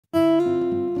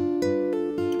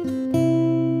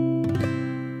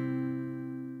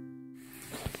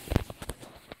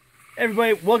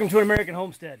Everybody, welcome to an American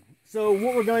Homestead. So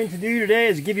what we're going to do today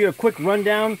is give you a quick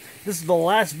rundown. This is the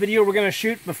last video we're going to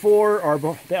shoot before,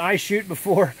 or that I shoot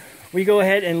before we go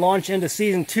ahead and launch into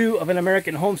season 2 of an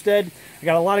American Homestead. I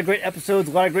got a lot of great episodes,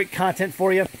 a lot of great content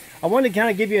for you. I wanted to kind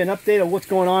of give you an update of what's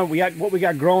going on. What we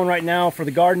got growing right now for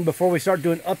the garden before we start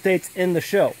doing updates in the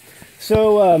show.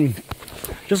 So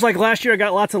just like last year, I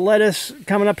got lots of lettuce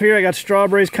coming up here. I got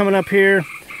strawberries coming up here.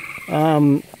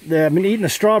 I've been eating the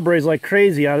strawberries like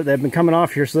crazy. They've been coming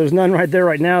off here, so there's none right there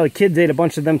right now. The kids ate a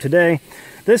bunch of them today.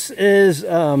 This is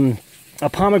a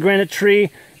pomegranate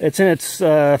tree. It's in its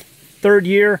third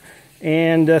year,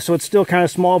 and so it's still kind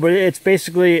of small, but it's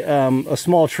basically a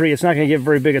small tree. It's not going to get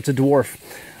very big. It's a dwarf.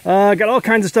 I got all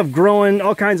kinds of stuff growing,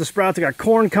 all kinds of sprouts. I got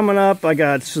corn coming up. I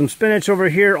got some spinach over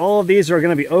here. All of these are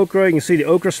going to be okra. You can see the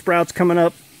okra sprouts coming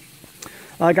up.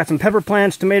 I got some pepper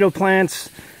plants, tomato plants.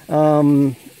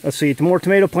 Let's see, more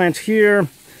tomato plants here.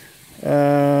 These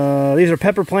are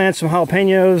pepper plants, some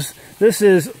jalapenos. This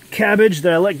is cabbage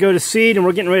that I let go to seed, and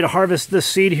we're getting ready to harvest this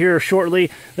seed here shortly.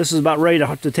 This is about ready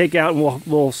to take out, and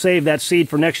we'll save that seed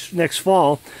for next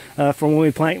fall for when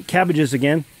we plant cabbages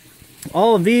again.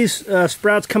 All of these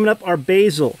sprouts coming up are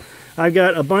basil. I've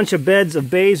got a bunch of beds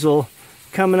of basil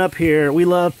coming up here. We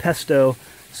love pesto,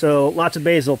 so lots of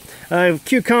basil. I have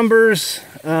cucumbers.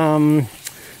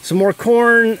 Some more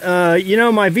corn. You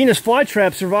know, my Venus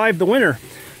flytrap survived the winter.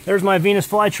 There's my Venus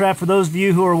flytrap for those of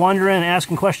you who are wondering and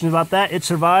asking questions about that. It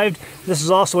survived. This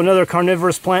is also another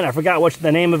carnivorous plant. I forgot what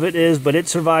the name of it is, but it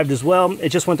survived as well. It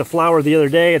just went to flower the other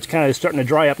day. It's kind of starting to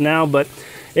dry up now, but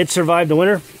it survived the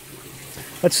winter.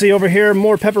 Let's see over here,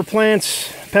 more pepper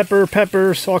plants,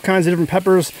 peppers, all kinds of different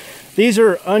peppers. These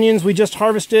are onions we just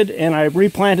harvested, and I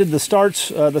replanted the starts,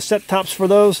 the set tops for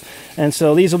those, and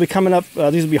so these will be coming up.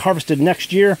 These will be harvested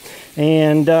next year,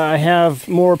 and I have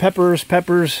more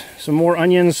peppers, some more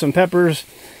onions, some peppers,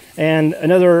 and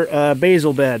another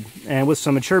basil bed, and with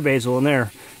some mature basil in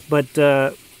there, but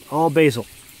all basil.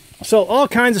 So all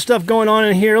kinds of stuff going on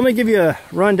in here. Let me give you a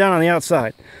rundown on the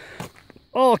outside.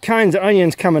 All kinds of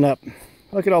onions coming up.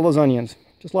 Look at all those onions.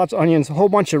 Just lots of onions, a whole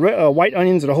bunch of white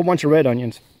onions and a whole bunch of red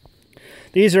onions.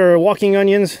 These are walking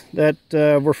onions that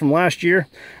were from last year.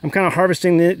 I'm kind of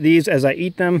harvesting these as I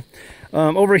eat them.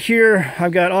 Over here,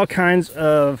 I've got all kinds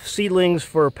of seedlings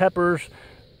for peppers,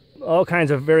 all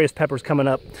kinds of various peppers coming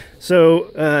up.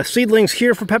 So seedlings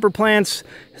here for pepper plants.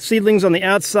 Seedlings on the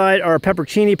outside are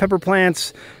peppercini pepper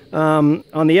plants.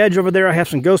 On the edge over there, I have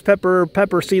some ghost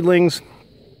pepper seedlings.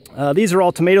 These are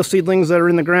all tomato seedlings that are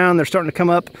in the ground. They're starting to come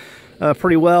up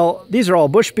pretty well. These are all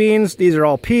bush beans. These are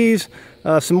all peas.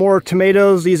 Some more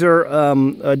tomatoes. These are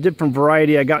a different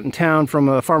variety I got in town from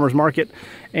a farmer's market.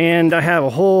 And I have a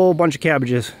whole bunch of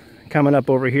cabbages coming up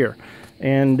over here.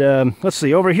 And let's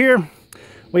see, over here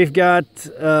we've got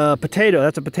potato.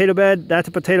 That's a potato bed, that's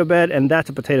a potato bed, and that's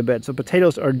a potato bed. So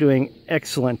potatoes are doing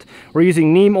excellent. We're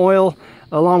using neem oil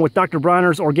along with Dr.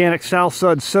 Bronner's organic Sal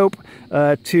Sud soap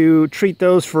to treat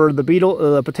those for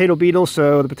the potato beetles.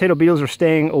 So the potato beetles are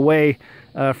staying away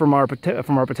from our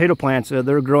potato plants.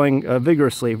 They're growing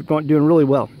vigorously, doing really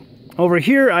well. Over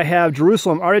here I have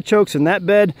Jerusalem artichokes in that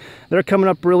bed. They're coming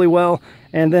up really well.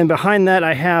 And then behind that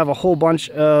I have a whole bunch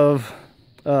of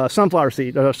sunflowers.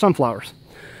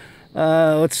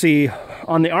 Let's see,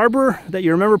 on the arbor that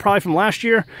you remember probably from last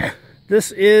year,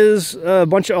 this is a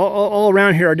bunch of, all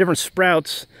around here are different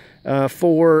sprouts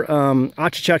for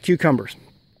achicha cucumbers.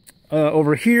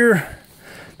 Over here,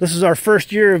 this is our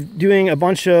first year of doing a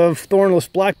bunch of thornless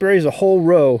blackberries, a whole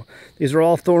row. These are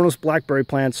all thornless blackberry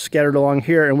plants scattered along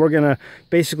here, and we're gonna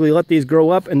basically let these grow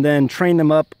up and then train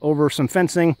them up over some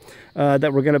fencing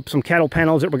some cattle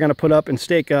panels that we're gonna put up and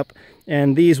stake up,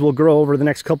 and these will grow over the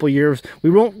next couple years. We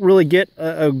won't really get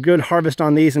a good harvest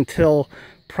on these until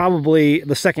probably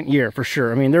the second year for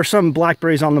sure. I mean, there's some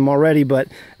blackberries on them already, but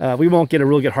we won't get a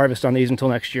real good harvest on these until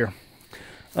next year.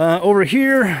 Over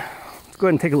here, let's go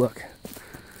ahead and take a look.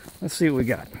 Let's see what we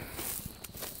got.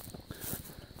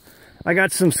 I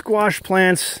got some squash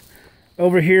plants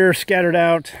over here scattered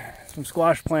out. Some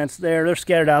squash plants there. They're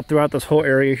scattered out throughout this whole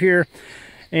area here.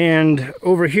 And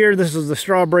over here, this is the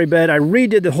strawberry bed. I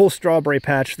redid the whole strawberry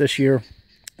patch this year.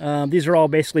 These are all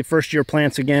basically first-year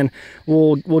plants again.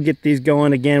 We'll get these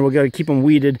going again. We're going to keep them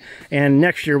weeded, and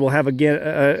next year we'll have again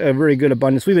a very good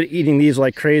abundance. We've been eating these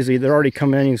like crazy. They're already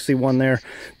coming in. You can see one there,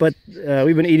 but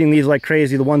we've been eating these like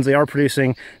crazy, the ones they are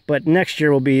producing. But next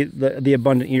year will be the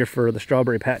abundant year for the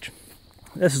strawberry patch.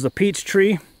 This is a peach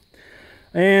tree,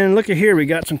 and look at here. We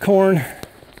got some corn.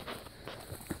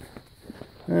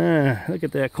 Look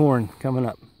at that corn coming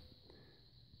up.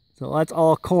 So that's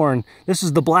all corn. This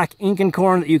is the black Incan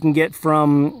corn that you can get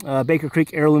from Baker Creek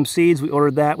Heirloom Seeds. We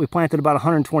ordered that. We planted about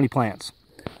 120 plants.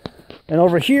 And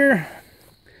over here,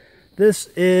 this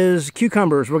is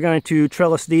cucumbers. We're going to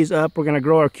trellis these up. We're going to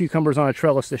grow our cucumbers on a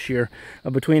trellis this year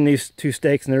between these two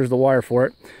stakes, and there's the wire for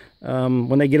it.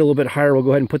 When they get a little bit higher, we'll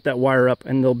go ahead and put that wire up,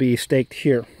 and they'll be staked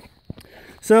here.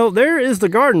 So there is the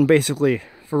garden, basically,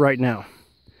 for right now.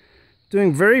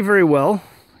 Doing very, very well.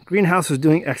 Greenhouse is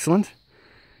doing excellent.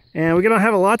 And we're going to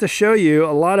have a lot to show you,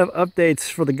 a lot of updates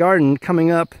for the garden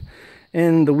coming up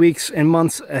in the weeks and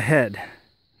months ahead.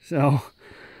 So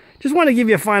just want to give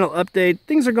you a final update.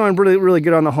 Things are going really, really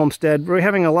good on the homestead. We're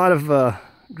having a lot of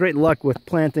great luck with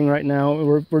planting right now.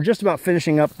 We're just about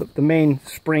finishing up the main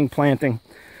spring planting.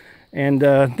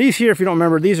 And these here, if you don't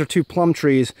remember, these are 2 plum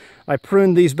trees. I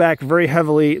pruned these back very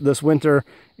heavily this winter,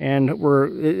 and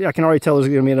I can already tell there's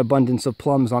going to be an abundance of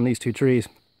plums on these 2 trees.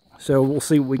 So we'll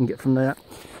see what we can get from that.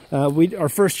 Our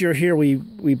first year here, we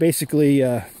basically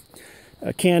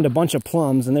canned a bunch of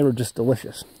plums, and they were just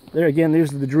delicious. There again,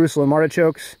 these are the Jerusalem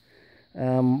artichokes.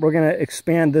 We're going to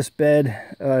expand this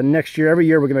bed next year. Every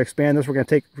year we're going to expand this. We're going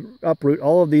to uproot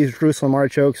all of these Jerusalem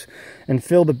artichokes and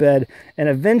fill the bed. And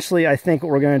eventually, I think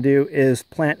what we're going to do is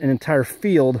plant an entire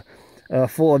field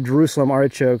full of Jerusalem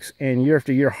artichokes, and year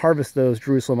after year harvest those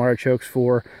Jerusalem artichokes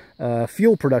for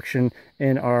fuel production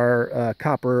in our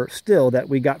copper still that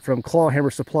we got from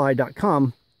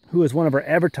clawhammersupply.com, who is one of our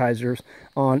advertisers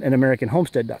on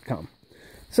AnAmericanHomestead.com.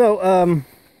 So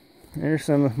there's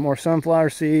some more sunflower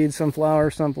seeds,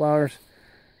 sunflowers.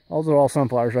 Those are all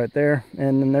sunflowers right there.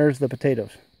 And then there's the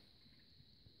potatoes.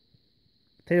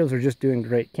 Potatoes are just doing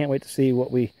great. Can't wait to see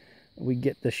what we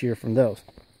get this year from those.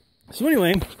 So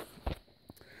anyway,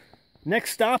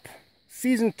 next stop,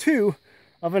 season 2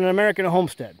 of An American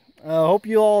Homestead. Hope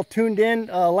you all tuned in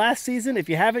last season. If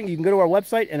you haven't, you can go to our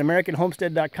website at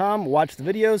AmericanHomestead.com, watch the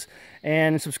videos,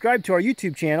 and subscribe to our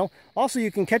YouTube channel. Also,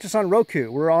 you can catch us on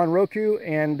Roku. We're on Roku,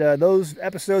 and those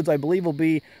episodes, I believe, will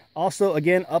be also,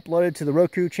 again, uploaded to the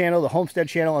Roku channel, the Homestead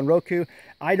channel on Roku.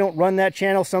 I don't run that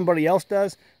channel. Somebody else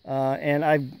does. And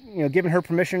I've given her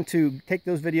permission to take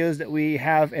those videos that we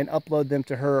have and upload them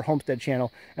to her Homestead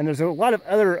channel. And there's a lot of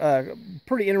other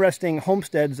pretty interesting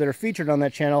homesteads that are featured on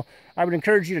that channel. I would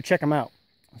encourage you to check them out.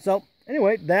 So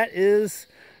anyway, that is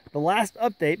the last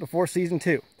update before season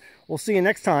 2. We'll see you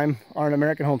next time on An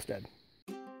American Homestead.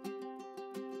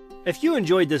 If you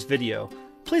enjoyed this video,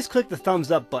 please click the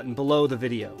thumbs up button below the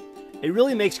video. It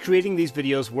really makes creating these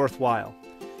videos worthwhile.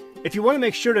 If you want to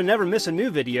make sure to never miss a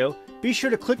new video, be sure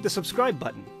to click the subscribe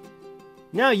button.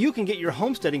 Now you can get your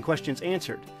homesteading questions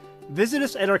answered. Visit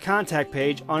us at our contact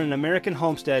page on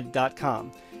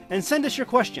AnAmericanHomestead.com and send us your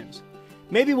questions.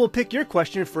 Maybe we'll pick your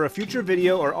question for a future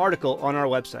video or article on our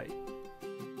website.